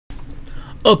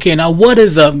Okay, now what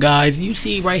is up, guys? You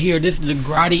see right here, this is the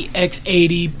Grotti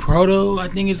x80 proto, I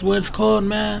think is what it's called,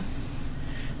 man.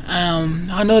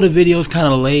 I know the video is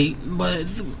kind of late,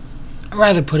 but I'd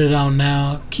rather put it out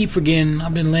now. Keep forgetting,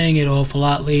 I've been laying it off a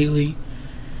lot lately.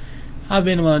 I've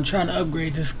been trying to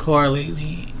upgrade this car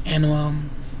lately, and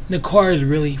the car is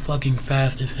really fucking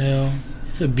fast as hell.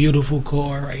 It's a beautiful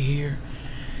car right here,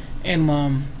 and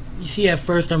you see, at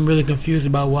first I'm really confused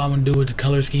about what I'm gonna do with the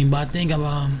color scheme, but I think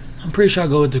I'm pretty sure I'll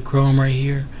go with the chrome right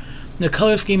here. The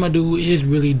color scheme I do is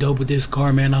really dope with this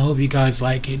car, man. I hope you guys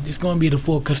like it. It's gonna be the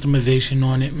full customization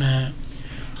on it, man.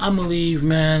 I'm gonna leave,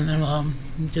 man, and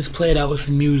just play it out with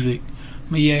some music.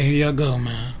 But yeah, here y'all go,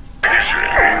 man.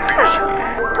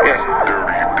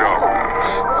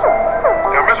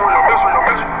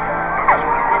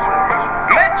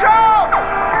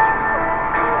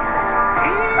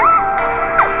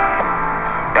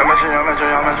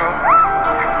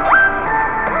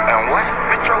 And what?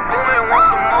 Metro Boomin want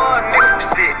some more nigga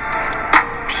shit.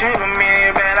 Shoot a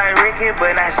million bad like Ricky,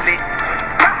 but not slick.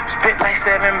 Spit like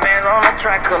 7 bands on a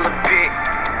tricolor pit.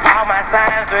 All my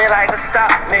signs red like a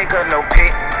stop, nigga, no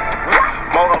pit.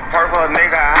 Mocha purple,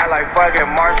 nigga, I like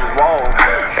fucking marshes, whoa.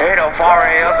 Ain't no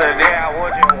foreign yesterday, I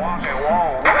was just walking,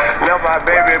 whoa. Left my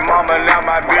baby mama, now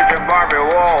my bitch and Barbie,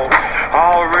 whoa.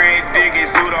 All red, diggy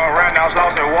suit on, round now,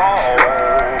 slossy, whoa.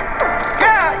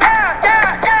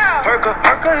 Hercules,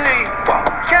 Hercules,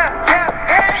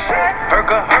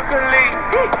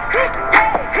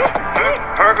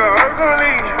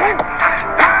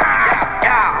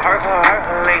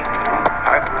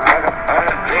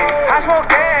 I smoke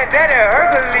gas, daddy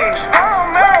Hercules. Oh,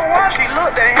 marijuana, she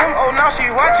looked at him, oh, now she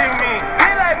watching me. He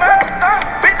like, son,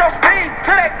 bitch, on speed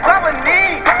to that club of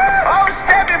need. Oh,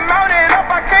 stepping mounted up,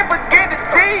 I can't forget the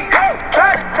T.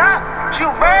 Try to top,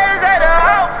 shoot birds at the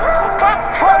office.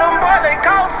 For them boys, they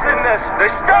costing us, they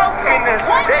stalking us.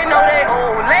 They know they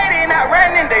old lady not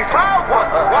running, they fall for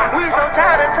us. We so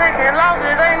tired of taking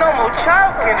losses, ain't no more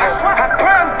chalking us. I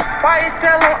promise, why you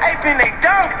sell on ape and they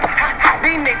donkeys?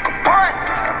 These niggas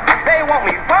bunnies, they want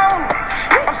me bonus.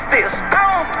 I'm still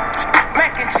stoned,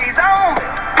 mac and cheese on me.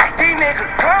 These niggas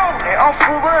clone, they on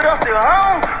food but I'm still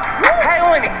hungry. Hey,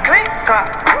 when it click clock,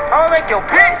 I'll make your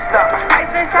bitch stop.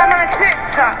 Ice inside my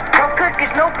TikTok, those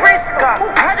cookies no brisket.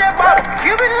 I just bought a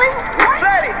Cuban link,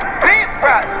 flooded, big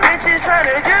rocks. Bitches trying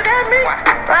to jug at me,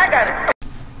 I got it.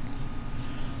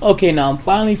 Okay, now I'm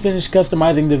finally finished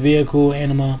customizing the vehicle,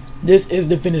 and this is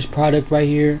the finished product right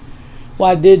here. What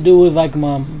I did do is like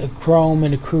the chrome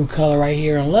and the crew color right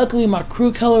here, and luckily my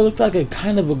crew color looks like a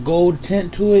kind of a gold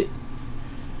tint to it.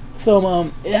 So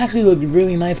it actually looked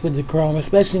really nice with the chrome,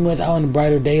 especially when it's out in the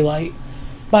brighter daylight.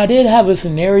 But I did have a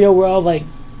scenario where I was like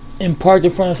parked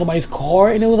in front of somebody's car,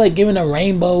 and it was like giving a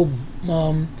rainbow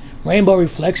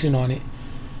reflection on it.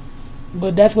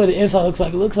 But that's what the inside looks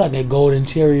like. It looks like a gold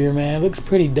interior, man. It looks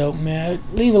pretty dope, man.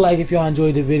 Leave a like if y'all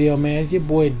enjoyed the video, man. It's your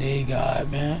boy Day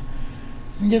God, man.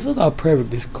 And just look how perfect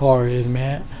this car is,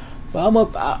 man. But I'm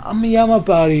up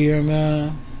out of here,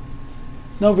 man.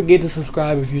 Don't forget to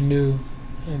subscribe if you're new.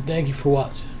 And thank you for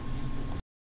watching.